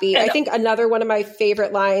madcap-y. I think another one of my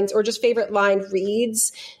favorite lines, or just favorite line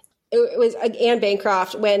reads, it was Anne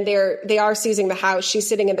Bancroft when they are seizing the house. She's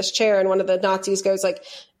sitting in this chair, and one of the Nazis goes like,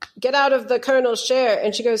 "Get out of the colonel's chair."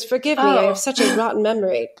 And she goes, "Forgive me, I have such a rotten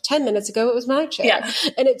memory. 10 minutes ago, it was my chair." Yeah.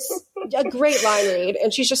 And it's a great line read.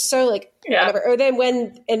 And she's just so like, whatever. Or then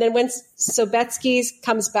when Sobetsky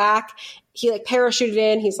comes back, he like parachuted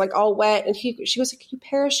in. He's like all wet, and she was like, "You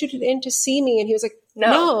parachuted in to see me?" And he was like,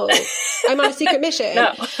 "No, I'm on a secret mission."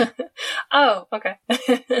 No. Oh,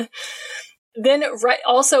 okay. Then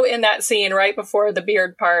also in that scene, right before the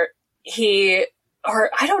beard part,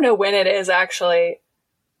 or I don't know when it is actually.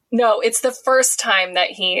 No, it's the first time that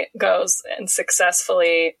he goes and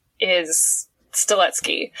successfully is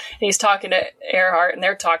Stiletsky. And he's talking to Earhart, and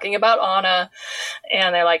they're talking about Anna,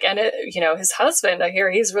 and they're like, and his husband, I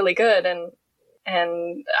hear he's really good, and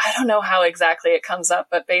I don't know how exactly it comes up,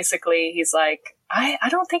 but basically he's like, I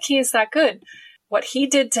don't think he is that good. What he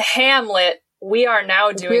did to Hamlet, we are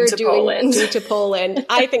now doing to Poland. To Poland.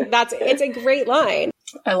 I think it's a great line.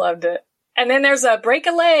 I loved it. And then there's a break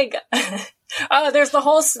a leg. There's the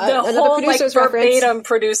whole like verbatim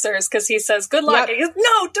producers, because he says good luck. Yep. And he goes,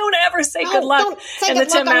 no, don't ever say good luck. And the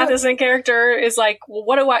Tim Matheson character is like,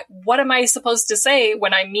 well, what am I supposed to say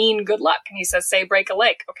when I mean good luck? And he says, say break a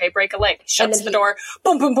leg. Okay, break a leg. Shuts the door.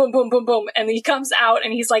 Boom, boom, boom, boom, boom, boom. And he comes out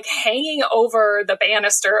and he's like hanging over the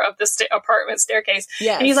banister of the apartment staircase.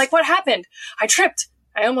 Yes. And he's like, what happened? I tripped.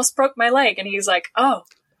 I almost broke my leg. And he's like, oh,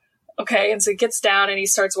 okay. And so he gets down and he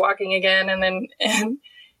starts walking again. And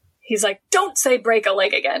he's like, don't say break a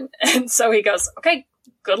leg again. And so he goes, okay,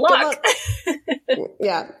 good luck.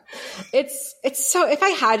 Yeah. It's so, if I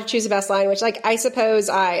had to choose the best line, which like, I suppose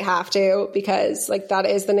I have to, because like that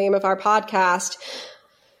is the name of our podcast.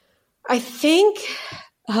 I think,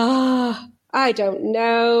 I don't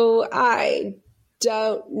know. I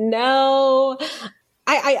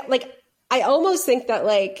almost think that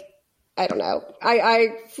like, I don't know. I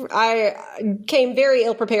came very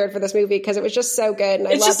ill prepared for this movie because it was just so good, and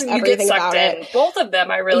I loved everything about it. Both of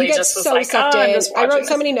them, I really just was so like, sucked in. I wrote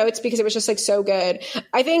so many notes because it was just like so good.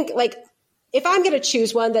 I think like if I'm gonna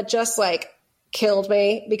choose one that just like killed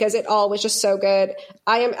me because it all was just so good,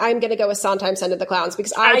 I'm gonna go with Sondheim Send of the Clowns,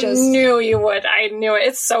 because I knew you would. I knew it.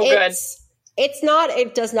 It's so good.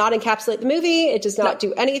 It does not encapsulate the movie. It does not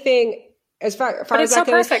do anything. As far as that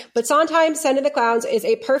goes, perfect. But Sondheim Send of the Clowns is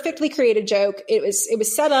a perfectly created joke. It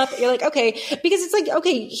was set up. You're like, okay, because it's like,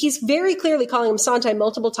 okay, he's very clearly calling him Sondheim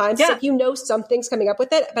multiple times. Yeah. It's like, something's coming up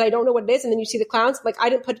with it, but I don't know what it is. And then you see the clowns, like I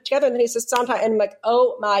didn't put it together. And then he says Sondheim, and I'm like,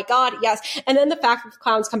 oh my God, yes. And then the fact that the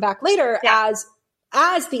clowns come back later as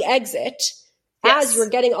the exit, as you're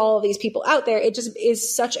getting all of these people out there, it just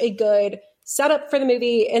is such a good setup for the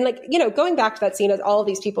movie. And like, going back to that scene as all of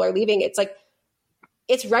these people are leaving, it's like,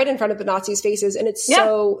 it's right in front of the Nazis' faces, and it's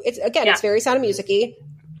it's very Sound of Music-y,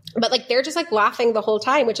 but like they're just like laughing the whole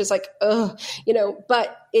time, which is like, ugh,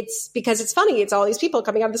 but it's because it's funny. It's all these people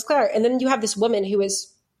coming out of this cloud, and then you have this woman who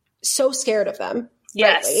is so scared of them.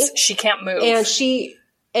 Yes, rightly, she can't move, and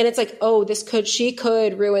it's like, oh, she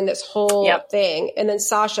could ruin this whole thing. And then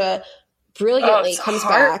Sasha brilliantly comes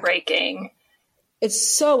back. Heartbreaking.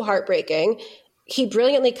 It's so heartbreaking. He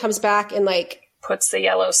brilliantly comes back and like puts the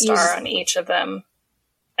yellow star on each of them.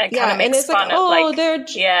 And kind of makes fun like, of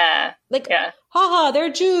like, they're haha,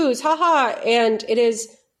 they're Jews, haha. And it is,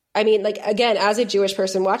 I mean, like, again, as a Jewish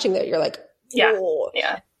person watching that, you're like, oh.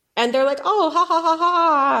 Yeah. And they're like, oh, ha ha ha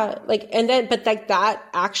ha. Like, and then, but like that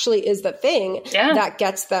actually is the thing that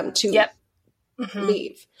gets them to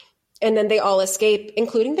leave. And then they all escape,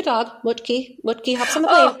 including the dog, Mutki. Mutki hops on the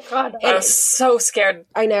plane. Oh God, I was so scared.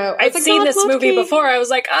 I know. I'd seen this movie before. I was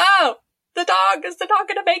like, oh, is the dog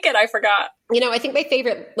going to make it? I forgot. I think my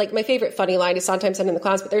favorite funny line is Sondheim Send in the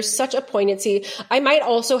Clowns, but there's such a poignancy. I might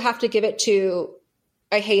also have to give it to,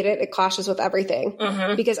 I hate it. It clashes with everything,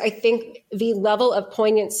 because I think the level of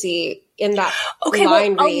poignancy in that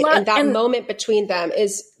line read and that moment between them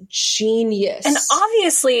is genius. And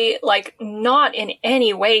obviously, like, not in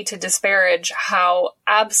any way to disparage how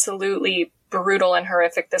absolutely brutal and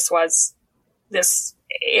horrific this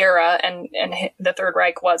era and the Third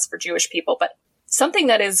Reich was for Jewish people, but something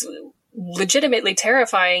that is legitimately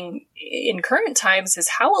terrifying in current times is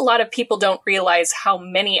how a lot of people don't realize how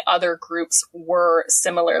many other groups were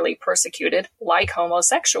similarly persecuted, like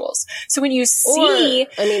homosexuals. So when you see,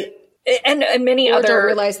 and many other don't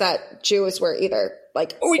realize that Jews were either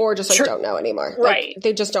like, or just like don't know anymore, right? Like,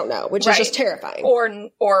 they just don't know, which is just terrifying,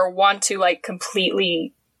 or want to like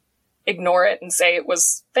completely ignore it and say it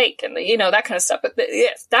was fake and that kind of stuff. But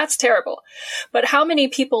yes, that's terrible. But how many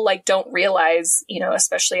people like don't realize,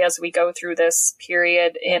 especially as we go through this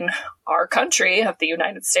period in our country of the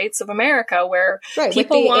United States of America, where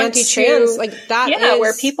people want anti-trans, like that is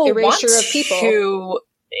where people want of people to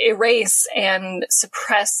erase and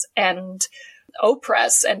suppress and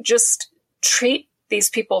oppress and just treat these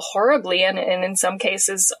people horribly, and in some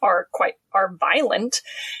cases are violent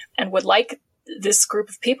and would like this group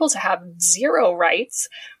of people to have zero rights,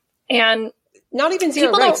 and not even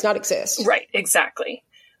zero rights not exist. Right. Exactly.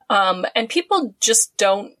 And people just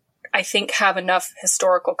don't, I think, have enough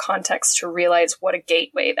historical context to realize what a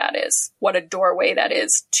gateway that is, what a doorway that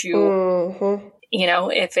is to You know,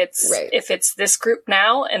 if it's this group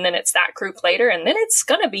now and then it's that group later, and then it's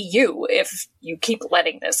going to be you if you keep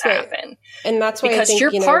letting this happen. And that's why because I think,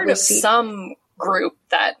 you're part of some group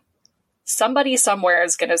that somebody somewhere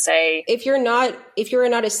is going to say, if you're not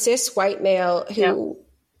a cis white male who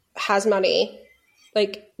has money,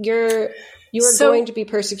 like you are going to be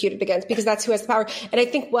persecuted against, because that's who has the power. And I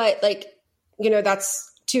think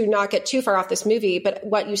that's to not get too far off this movie, but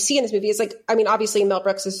what you see in this movie is like, I mean, obviously Mel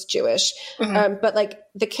Brooks is Jewish, but like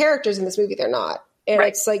the characters in this movie, they're not. And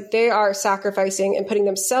it's like they are sacrificing and putting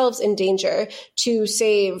themselves in danger to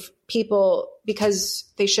save people because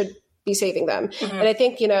they should be saving them. And I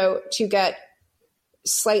think, to get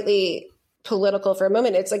slightly political for a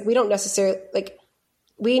moment, it's like we don't necessarily, like,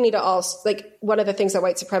 we need to all, like, one of the things that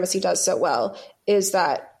white supremacy does so well is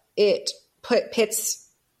that it pits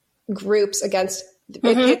groups against it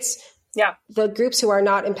pits the groups who are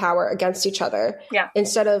not in power against each other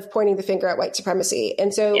instead of pointing the finger at white supremacy.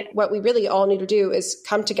 And so what we really all need to do is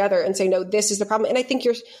come together and say, no, this is the problem. And I think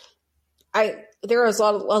there is a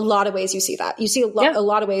lot of ways you see that. You see a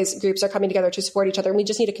lot of ways groups are coming together to support each other. And we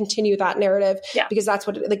just need to continue that narrative because that's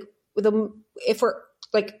what, if we're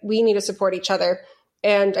like, we need to support each other.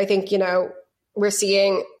 And I think, we're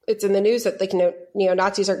seeing it's in the news that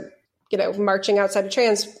neo-Nazis are, marching outside of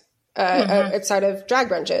outside of drag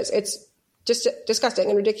brunches. It's just disgusting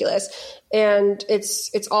and ridiculous. And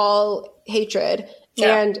it's all hatred.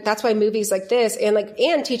 Yeah. And that's why movies like this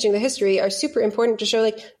and teaching the history are super important to show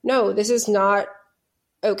no, this is not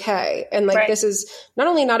okay. And this is not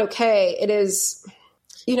only not okay, it is,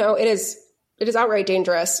 it is outright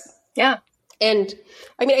dangerous. Yeah. And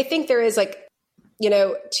I mean, I think there is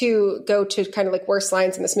to go to kind of worst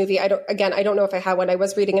lines in this movie. I don't know if I had one. I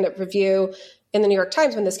was reading in a review in the New York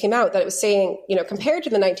Times when this came out that it was saying, compared to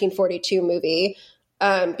the 1942 movie,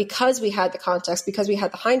 because we had the context, because we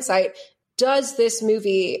had the hindsight, does this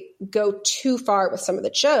movie go too far with some of the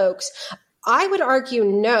jokes? I would argue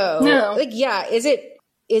no.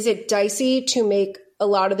 Is it dicey to make a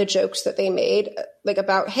lot of the jokes that they made,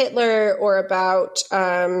 about Hitler or about,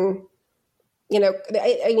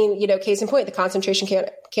 case in point, the concentration camp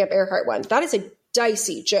Earhart one. That is a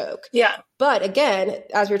dicey joke. Yeah. But again,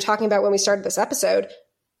 as we were talking about when we started this episode,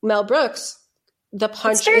 Mel Brooks, the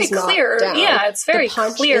punch is not clear. Down. Yeah, it's very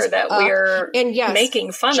clear that we're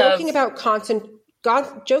making fun joking about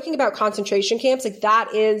joking about concentration camps.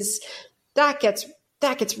 That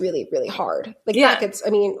gets really, really hard. That's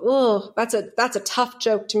a tough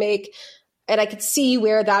joke to make. And I could see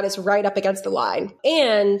where that is right up against the line.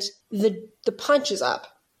 And the punch is up.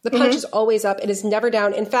 The punch is always up. It is never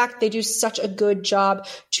down. In fact, they do such a good job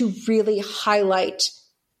to really highlight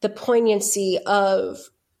the poignancy of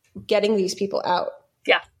getting these people out.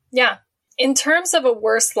 Yeah. Yeah. In terms of a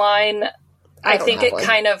worst line, I think it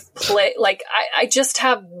kind of I just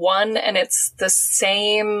have one, and it's the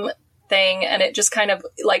same thing. And it just kind of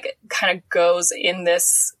goes in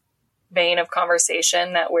this vein of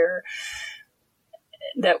conversation that we're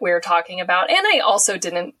talking about. And I also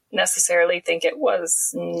didn't necessarily think it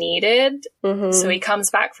was needed. So he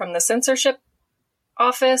comes back from the censorship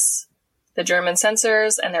office, the German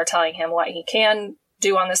censors, and they're telling him what he can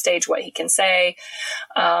do on the stage, what he can say,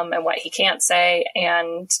 and what he can't say.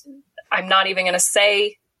 And I'm not even going to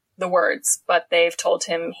say the words, but they've told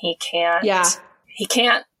him he can't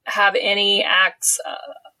have any acts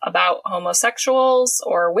about homosexuals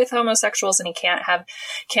or with homosexuals, and he can't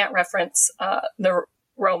reference the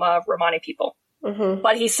Romani people.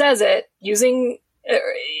 But he says it using,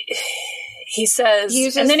 he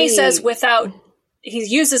says without, he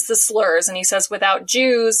uses the slurs, and he says without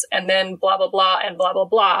Jews, and then blah, blah, blah, and blah, blah,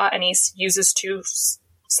 blah. And he uses two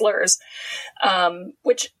slurs,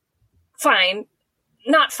 which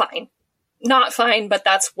not fine, but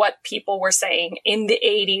that's what people were saying in the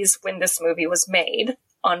 80s when this movie was made,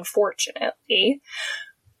 unfortunately.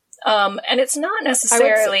 And it's not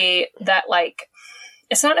necessarily that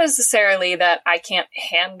I can't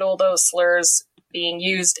handle those slurs being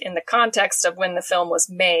used in the context of when the film was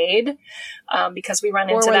made, because we run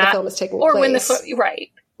into that. Or when the film is taking place.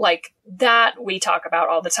 Right. Like that we talk about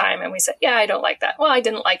all the time, and we say, yeah, I don't like that. Well, I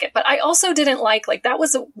didn't like it. But I also didn't like that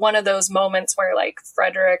was one of those moments where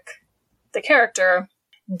Frederick, the character,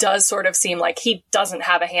 does sort of seem like he doesn't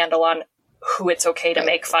have a handle on who it's okay to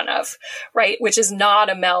make fun of, right? Which is not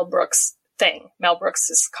a Mel Brooks thing. Mel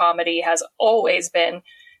Brooks' comedy has always been,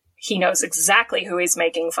 he knows exactly who he's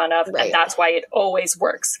making fun of, and that's why it always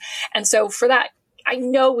works. And so for that, I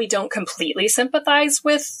know we don't completely sympathize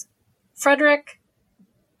with Frederick,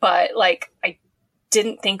 but I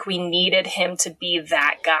didn't think we needed him to be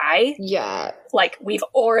that guy. Yeah. We've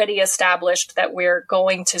already established that we're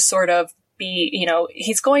going to sort of be, you know,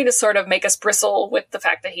 he's going to sort of make us bristle with the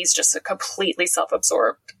fact that he's just a completely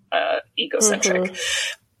self-absorbed, egocentric.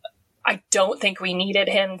 I don't think we needed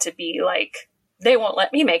him to be like, they won't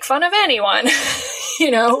let me make fun of anyone, you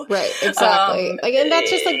know? Right, exactly. Again, that's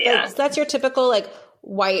just like, that's your typical, like,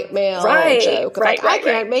 white male joke. Like, I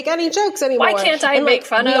can't make any jokes anymore. Why can't I make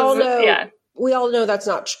fun of? We all know that's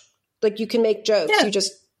not like, you can make jokes. You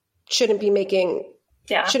just shouldn't be making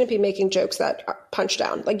jokes that punch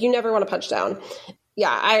down. Like, you never want to punch down. Yeah,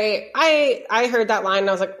 I heard that line and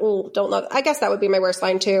I was like, oh, don't love it. I guess that would be my worst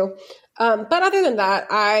line too. But other than that,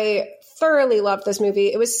 I thoroughly loved this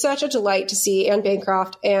movie. It was such a delight to see Anne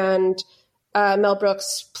Bancroft and Mel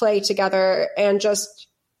Brooks play together, and just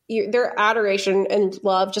their adoration and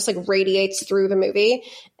love just like radiates through the movie.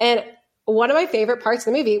 And one of my favorite parts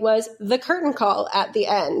of the movie was the curtain call at the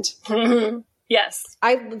end. Yes.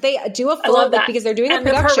 They do a full, like, because they're doing a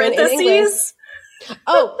production in England.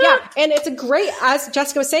 Oh, yeah. And it's a great, as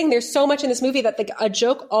Jessica was saying, there's so much in this movie that like a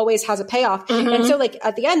joke always has a payoff. And so like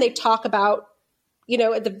at the end, they talk about, you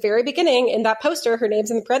know, at the very beginning in that poster, her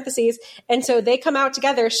name's in the parentheses. And so they come out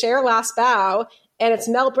together, share a last bow, and it's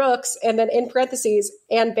Mel Brooks, and then in parentheses,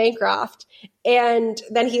 Anne Bancroft. And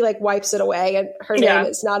then he like wipes it away, and her name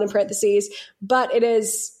is not in parentheses. But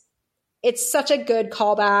it's such a good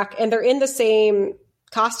callback, and they're in the same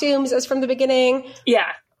costumes as from the beginning.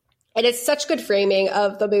 Yeah. And it's such good framing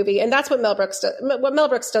of the movie. And that's what Mel Brooks does. What Mel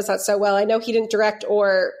Brooks does that so well. I know he didn't direct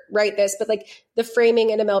or write this, but like the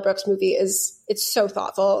framing in a Mel Brooks movie it's so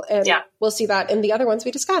thoughtful. And we'll see that in the other ones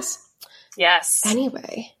we discuss. Yes.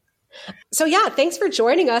 Anyway. So yeah, thanks for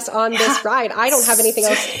joining us on this ride. I don't have anything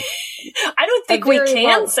else. I don't think we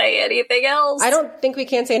can say anything else. I don't think we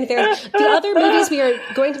can say anything else. The other movies we are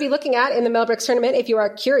going to be looking at in the Mel Brooks tournament, if you are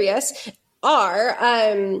curious, are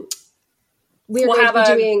we're going to be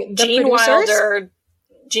doing The Producers,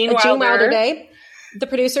 Gene Wilder Day, The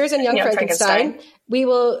Producers, and Young Frankenstein. We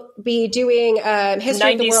will be doing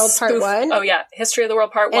History of the World Part 1. Oh yeah, History of the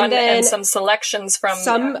World Part 1, and some selections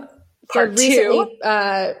from Part 2.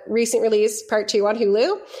 Recent release Part 2 on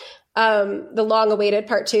Hulu. The long-awaited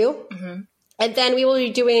Part 2. And then we will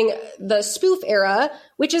be doing the spoof era,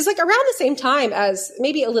 which is like around the same time as,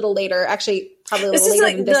 maybe a little later, actually probably a little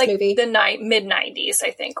later than this movie. The mid-90s,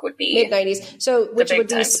 I think, would be. Mid-90s. So, which would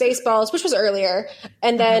be Spaceballs, which was earlier.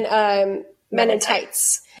 And then Men in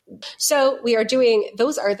Tights. So we are doing,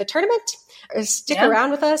 those are the tournament. Stick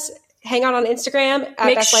around with us. Hang out on Instagram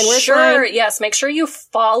at Best Line Worst Line. Yes, make sure you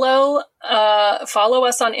follow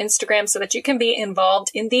us on Instagram so that you can be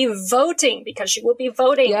involved in the voting, because you will be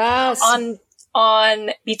voting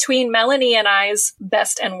on between Melanie and I's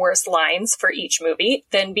best and worst lines for each movie,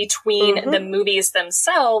 then between the movies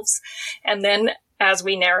themselves, and then as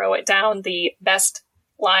we narrow it down, the best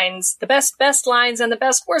lines, the best lines and the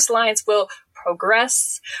best worst lines will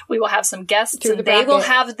progress. We will have some guests, and they will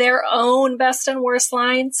have their own best and worst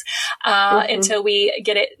lines until we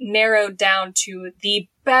get it narrowed down to the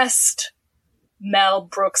best Mel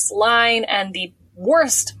Brooks line and the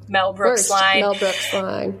worst Mel Brooks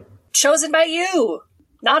line. Chosen by you,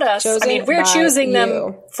 not us. I mean, we're choosing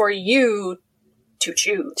them for you to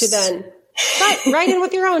choose. But write in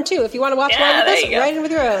with your own, too. If you want to watch along with us, write in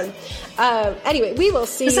with your own. Anyway, we will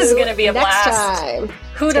see you next time. This is going to be a blast.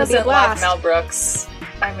 Who doesn't love Mel Brooks?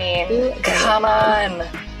 I mean, come on.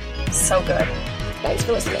 So good. Thanks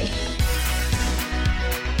for listening.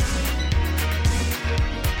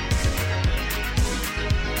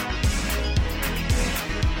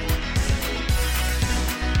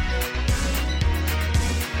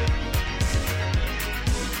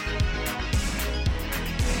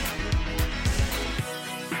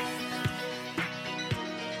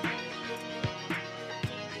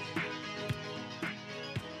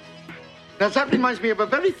 Now, that reminds me of a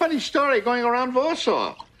very funny story going around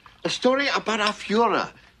Warsaw. A story about our Führer.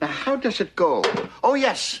 Now, how does it go? Oh,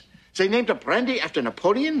 yes. They named a brandy after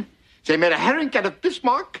Napoleon. They made a herring out of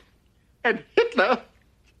Bismarck. And Hitler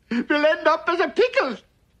will end up as a pickle.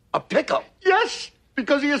 A pickle? Yes,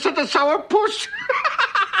 because he is such a sour puss.